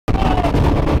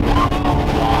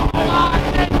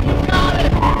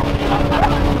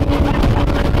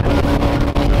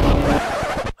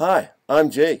Hi,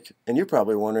 I'm Jake, and you're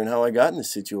probably wondering how I got in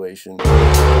this situation.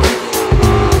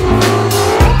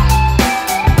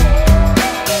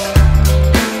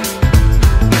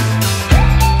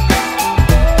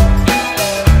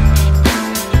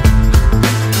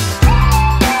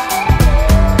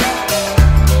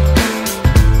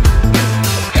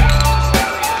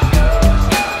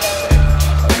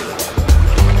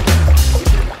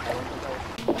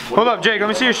 Hold up, Jake, let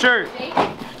me see your shirt.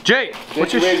 Jake,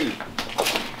 what's your shirt?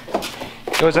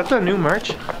 Yo, is that the new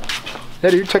merch?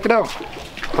 Yeah, dude, check it out.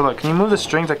 Hold up, can you move the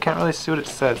strings? I can't really see what it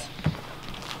says.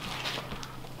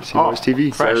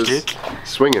 CboysTV. Fresh, dude.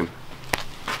 Swinging.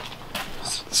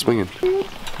 Swinging.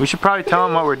 We should probably tell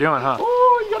them what we're doing, huh?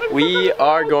 We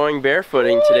are going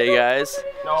barefooting today, guys.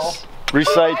 No.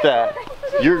 Recite that.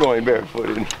 You're going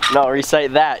barefooting. No,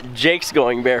 recite that. Jake's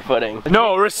going barefooting.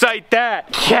 No, recite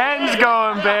that. Ken's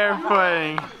going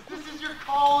barefooting. This is your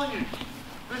calling.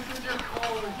 This is your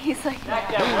calling. He's like,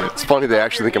 It's funny they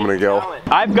actually think I'm gonna go.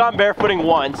 I've gone barefooting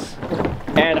once,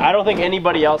 and I don't think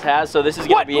anybody else has, so this is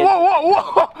gonna be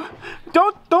Whoa!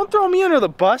 Don't throw me under the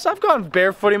bus. I've gone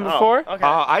barefooting before. Okay.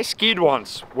 I skied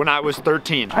once when I was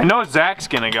 13. I know Zach's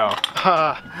gonna go.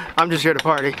 I'm just here to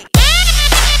party.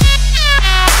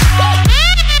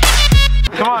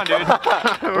 Come on, dude.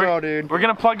 Bro, dude. We're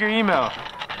gonna plug your email.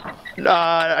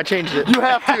 I changed it. You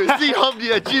have to.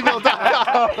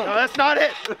 chhumpty@gmail.com. No, that's not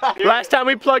it. Last time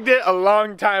we plugged it a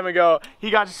long time ago, he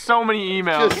got so many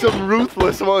emails. Just some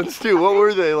ruthless ones too. What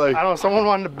were they like? I don't know, someone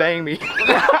wanted to bang me.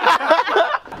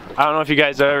 I don't know if you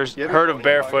guys ever heard of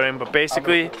barefooting, but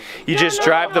basically you just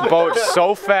drive the boat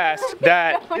so fast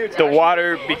that the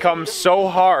water becomes so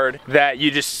hard that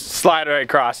you just slide right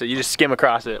across it. You just skim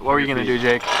across it. What were you gonna do,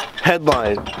 Jake?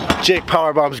 Headline: Jake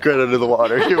powerbombs Greta under the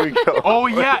water. Here we go. Oh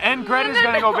yeah, and Greta's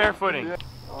gonna go barefooting.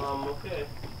 okay.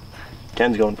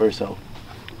 Ken's going first though.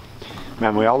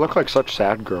 Man, we all look like such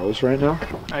sad girls right now.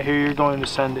 I hear you're going to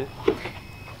send it.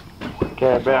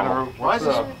 Why is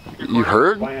this? You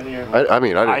heard? I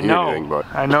mean, I didn't hear anything, but.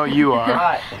 I know you are.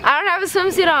 I don't have a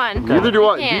swimsuit on. Neither do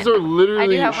I. can't. These are literally. I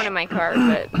do have one in my car,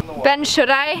 but Ben, should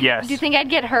I? Yes. Do you think I'd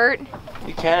get hurt?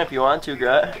 You can if you want to,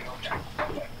 Gret.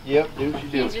 Yep, dude, you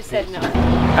do. He just said no.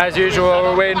 As usual,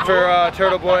 we're waiting for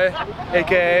Turtle Boy,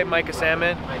 aka Micah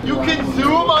Salmon. You can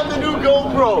zoom on the new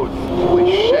GoPros.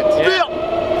 Holy shit! Yeah.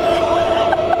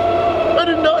 I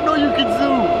did not know you could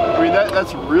zoom. I mean,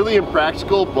 that's really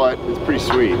impractical, but it's pretty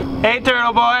sweet. Hey,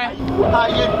 Turtle Boy. How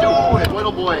you doing,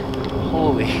 little boy?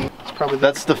 Holy. It's probably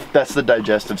that's the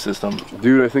digestive system.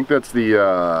 Dude, I think that's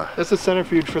the. That's the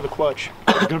centrifuge for the clutch.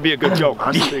 It's gonna be a good joke.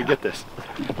 Honestly, you get this.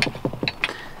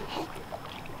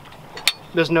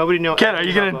 Does nobody know? Ken, are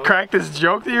you gonna crack this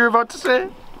joke that you're about to say?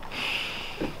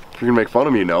 You're gonna make fun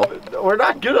of me, you know. We're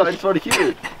not good. I just want to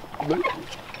hear it.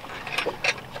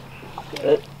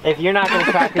 If you're not gonna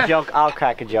crack a joke, I'll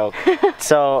crack a joke.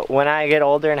 So when I get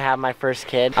older and have my first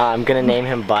kid, I'm gonna name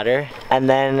him Butter, and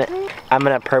then I'm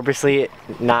gonna purposely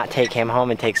not take him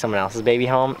home and take someone else's baby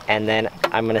home, and then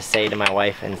I'm gonna say to my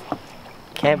wife, and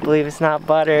can't believe it's not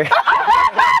Butter.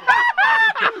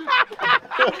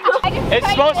 It's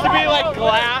supposed to be like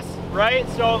glass, right?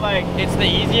 So like it's the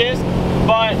easiest,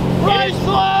 but it is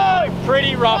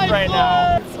pretty rough right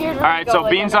now. Alright, so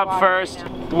Bean's up first.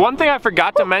 One thing I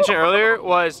forgot to mention earlier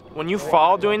was when you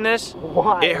fall doing this,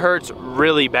 it hurts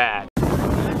really bad.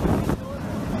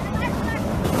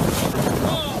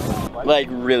 Like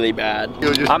really bad.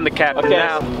 I'm the captain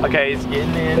now. Okay, he's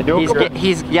getting in.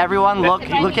 He's everyone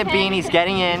look at Bean, he's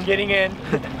getting in. Getting in.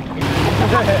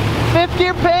 Fifth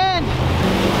gear pin!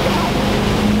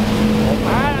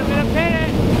 Alright, I'm gonna pin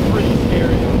it. Pretty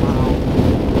scary.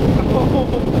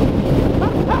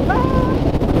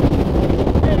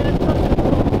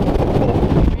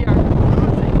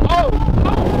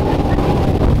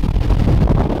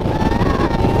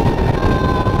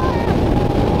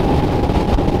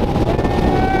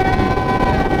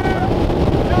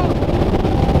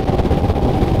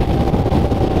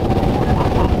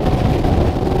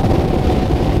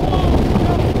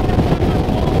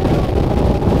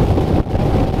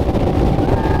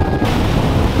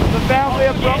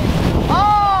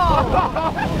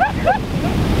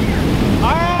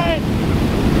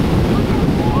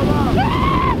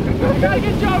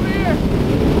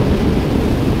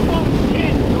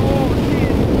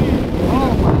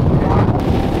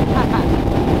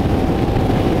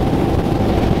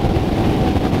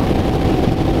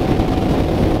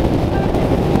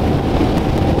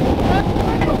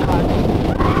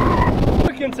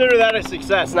 Consider that a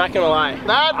success, not gonna lie.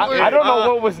 I don't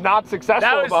know what was not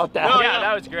successful about that. No, Yeah,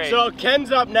 that was great. So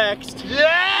Ken's up next.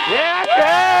 Yeah,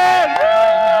 Ken!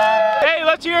 Hey,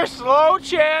 let's hear a slow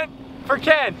chant for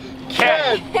Ken.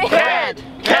 Ken.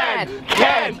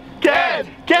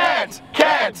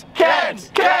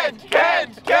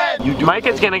 Mike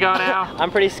is gonna go now.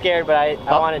 I'm pretty scared, but I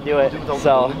want to do it.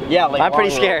 So yeah, I'm pretty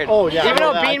scared. Oh yeah. Even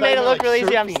though Bean made it look really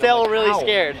easy, I'm still really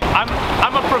scared.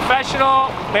 I'm a professional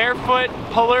barefoot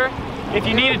puller. If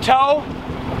you need a tow,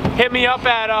 hit me up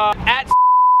at on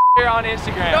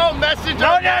Instagram. No message.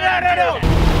 No.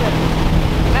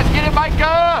 Let's get it,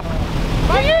 Micah.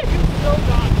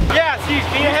 Yeah, see,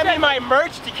 can you hand me my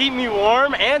merch to keep me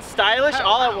warm and stylish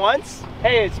all at once?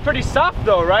 Hey, it's pretty soft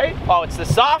though, right? Oh, it's the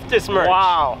softest merch.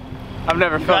 Wow. I've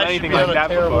never felt anything like that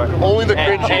before. Only the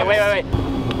cringe. Hey, wait.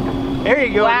 There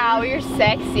you go. Wow, you're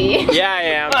sexy. Yeah, I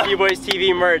am.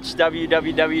 CboysTV merch,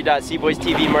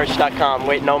 www.CboysTVmerch.com.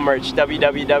 Wait, no merch,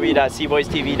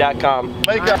 www.CboysTV.com.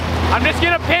 Micah. I'm just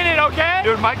gonna pin it, okay?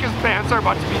 Dude, Micah's pants are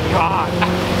about to be gone.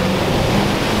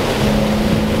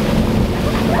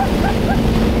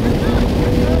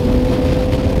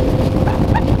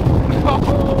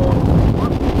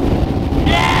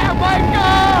 Yeah, Micah!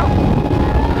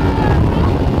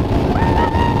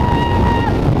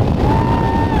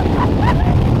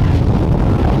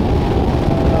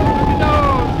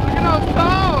 Look at those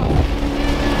toes!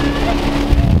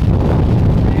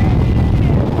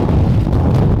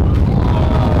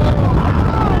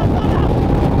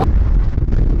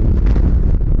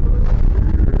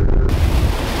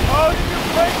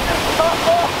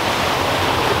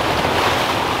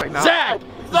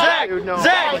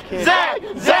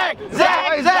 Zach!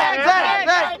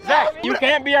 You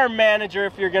can't be our manager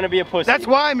if you're gonna be a pussy. That's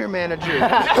why I'm your manager.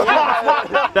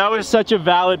 That was such a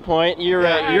valid point. You're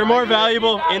right. You're more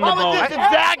valuable in the boat. If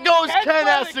Zach goes, Ken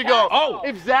has to go. Oh.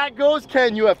 If Zach goes,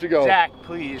 Ken, you have to go. Zach,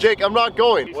 please. Jake, I'm not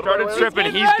going. Started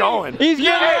stripping, he's going. He's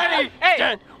getting ready.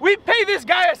 Hey, we pay this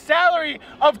guy a salary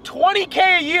of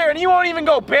 $20K a year and he won't even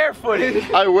go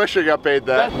barefooted. I wish I got paid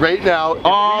that. Right now.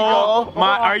 Oh,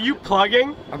 are you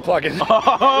plugging? I'm plugging.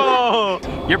 Oh.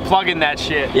 You're plugging that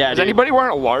shit. Yeah, Is dude. anybody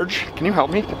wearing a large? Can you help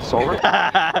me get this over?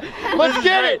 Let's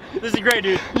get it. This is great,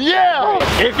 dude. Yeah.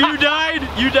 If you died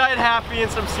happy in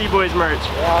some Cboys merch.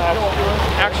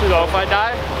 Actually though, if I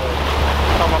die,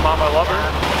 tell my mom I love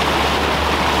her.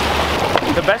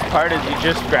 The best part is you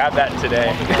just grab that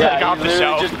today. Yeah, Like off you the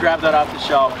literally shelf. just grab that off the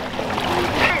shelf.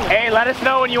 Hey, let us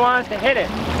know when you want us to hit it.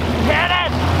 Hit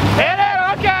it! Hit it!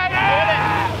 Okay! Hit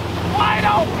it! Wide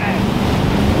open!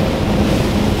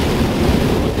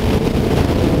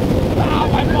 Oh,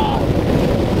 my ball!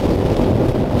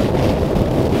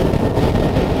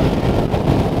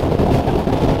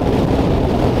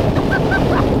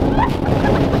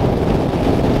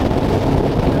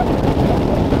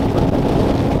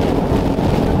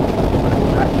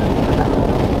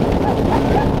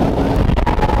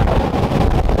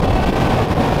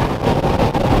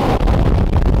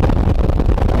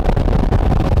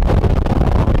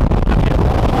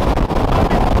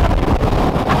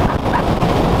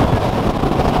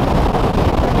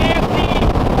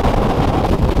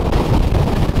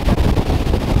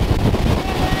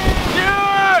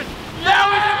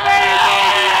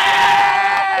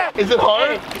 Is it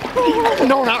hard?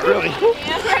 No, not really.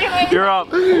 You're up.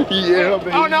 Yeah,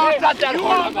 baby. Oh no, it's not that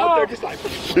hard. I'm out there just like.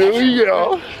 Here we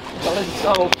go.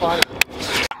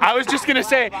 I was just gonna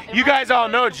say, you guys all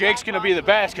know Jake's gonna be the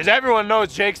best, because everyone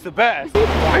knows Jake's the best.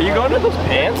 Are you going to those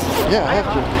pants? Yeah, I have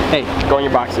to. Hey, go in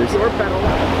your boxers.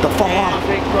 The fall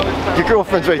off. Your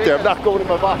girlfriend's right there. I'm not going in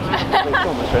my box.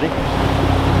 Ready?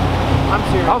 I'm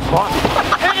serious. That was fun.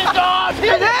 Hit it, dog!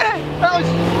 Hit it! That was...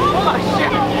 Oh,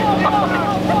 shit!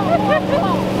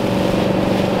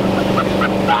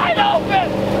 Wide open!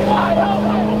 Wide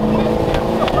open!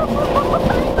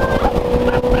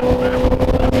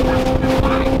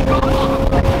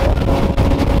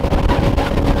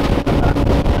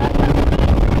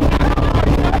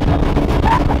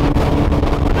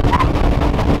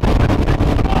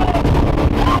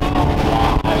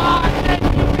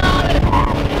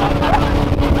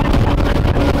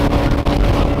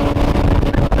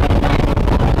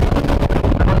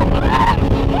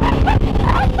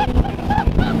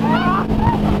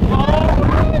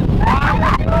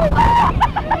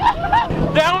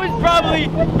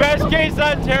 Best case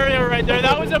Ontario right there.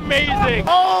 That was amazing.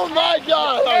 Oh my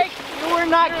god! You were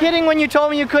not kidding when you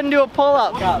told me you couldn't do a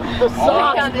pull-up. The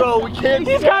socks, bro. We can't.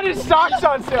 He's got his socks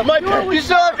on still. Mike, you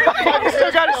still have. He's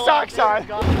still got his socks on.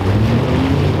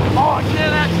 Oh, I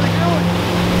can't actually do it.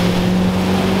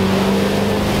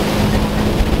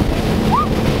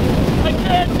 I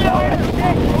can't do it.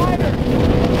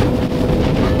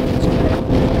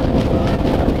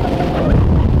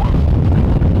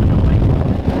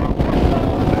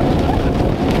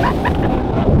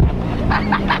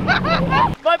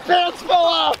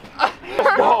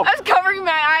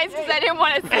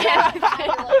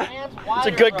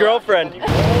 girlfriend. He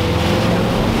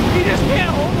just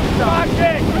can't hold himself.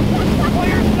 Pull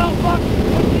yourself up.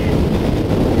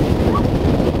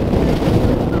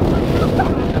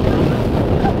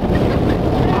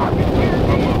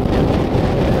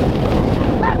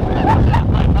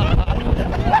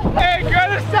 Hey, go to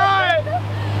the side.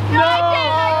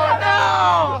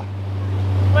 No.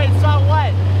 Wait, saw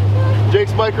what?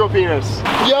 Jake's micro penis.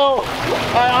 Yo,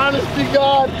 I honest to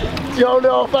God don't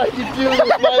know if I can do this.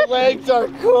 My legs are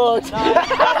cooked.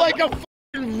 I'm like a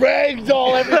f***ing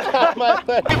ragdoll every time I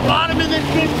let the bottom of this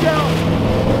shit down.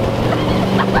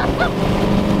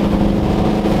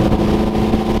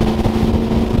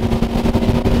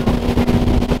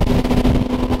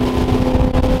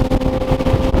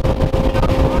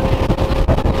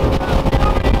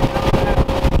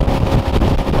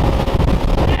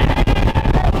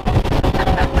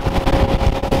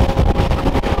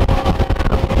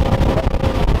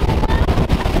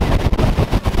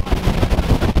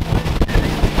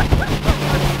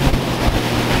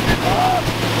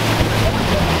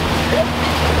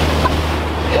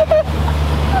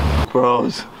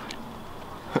 Bros,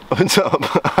 what's up?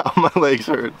 My legs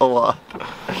hurt a lot.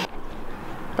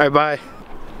 Alright, bye.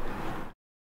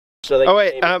 So Oh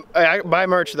wait, I buy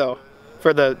merch though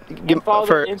for the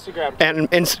Instagram. and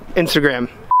Instagram.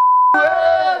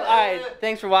 Alright,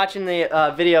 thanks for watching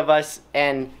the video of us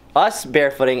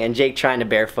barefooting and Jake trying to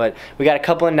barefoot. We got a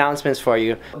couple announcements for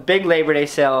you. Big Labor Day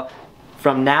sale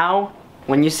from now.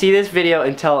 When you see this video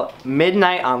until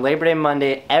midnight on Labor Day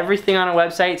Monday, everything on our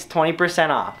website is 20%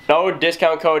 off. No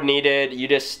discount code needed. You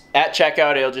just, at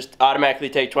checkout, it'll just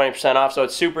automatically take 20% off, so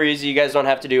it's super easy. You guys don't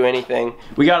have to do anything.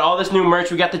 We got all this new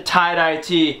merch. We got the tie-dye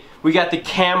tee. We got the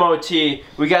camo tee.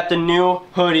 We got the new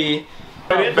hoodie.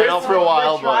 It's been out for a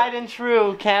while, The tried and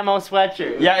true camo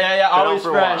sweatshirt. Yeah, always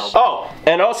fresh. Oh,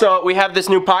 and also we have this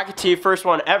new pocket tee, first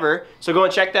one ever. So go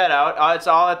and check that out. It's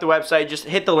all at the website. Just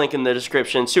hit the link in the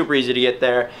description. Super easy to get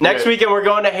there. Next weekend we're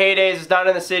going to Heydays. It's down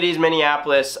in the cities,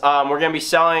 Minneapolis. We're gonna be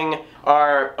selling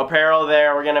our apparel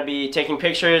there. We're gonna be taking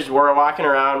pictures. We're walking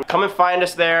around. Come and find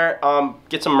us there.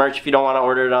 Get some merch if you don't want to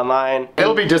order it online.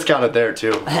 It'll be discounted there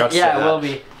too. Yeah, it will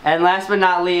be. And last but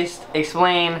not least,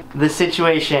 explain the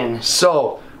situation.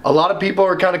 So, a lot of people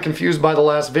are kind of confused by the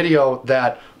last video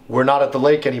that we're not at the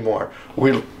lake anymore.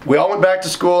 We all went back to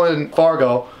school in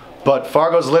Fargo, but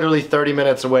Fargo's literally 30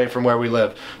 minutes away from where we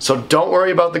live. So don't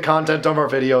worry about the content of our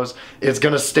videos. It's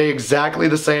gonna stay exactly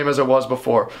the same as it was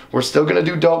before. We're still gonna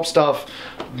do dope stuff,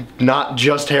 not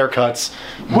just haircuts.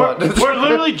 We're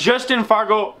literally just in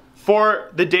Fargo for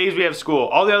the days we have school.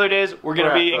 All the other days, we're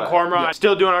gonna be in Cormorant,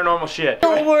 still doing our normal shit.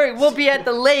 Don't worry, we'll be at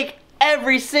the lake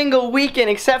every single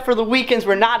weekend except for the weekends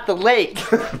we're not at the lake.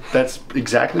 That's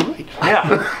exactly right.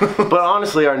 Yeah. But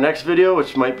honestly, our next video,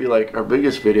 which might be like our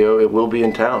biggest video, it will be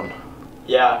in town.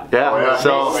 Yeah. Yeah.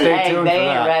 So Stay tuned they for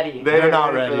ain't that. ready. They're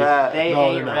not ready. They No,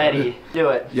 ain't they're not ready. Do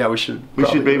it. Yeah, we should. We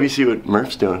should maybe see what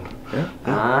Murph's doing.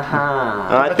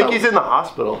 I think he's in the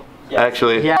hospital.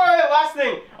 Actually. Yeah. Alright, last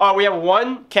thing. We have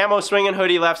one camo swinging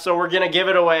hoodie left, so we're gonna give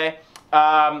it away.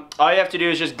 All you have to do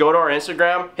is just go to our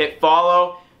Instagram, hit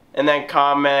follow, and then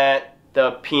comment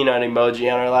the peanut emoji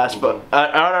on our last on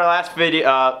our last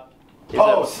video.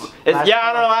 Post. On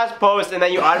our last post, and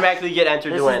then you automatically get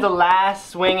entered This to win. is the last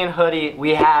swinging hoodie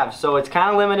we have, so it's kind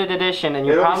of limited edition, and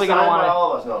you're probably gonna want to.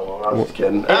 all of us. No, I was just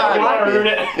kidding. I want to ruin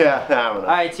it. Yeah, nah, All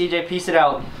right, CJ, peace it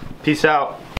out. Peace out.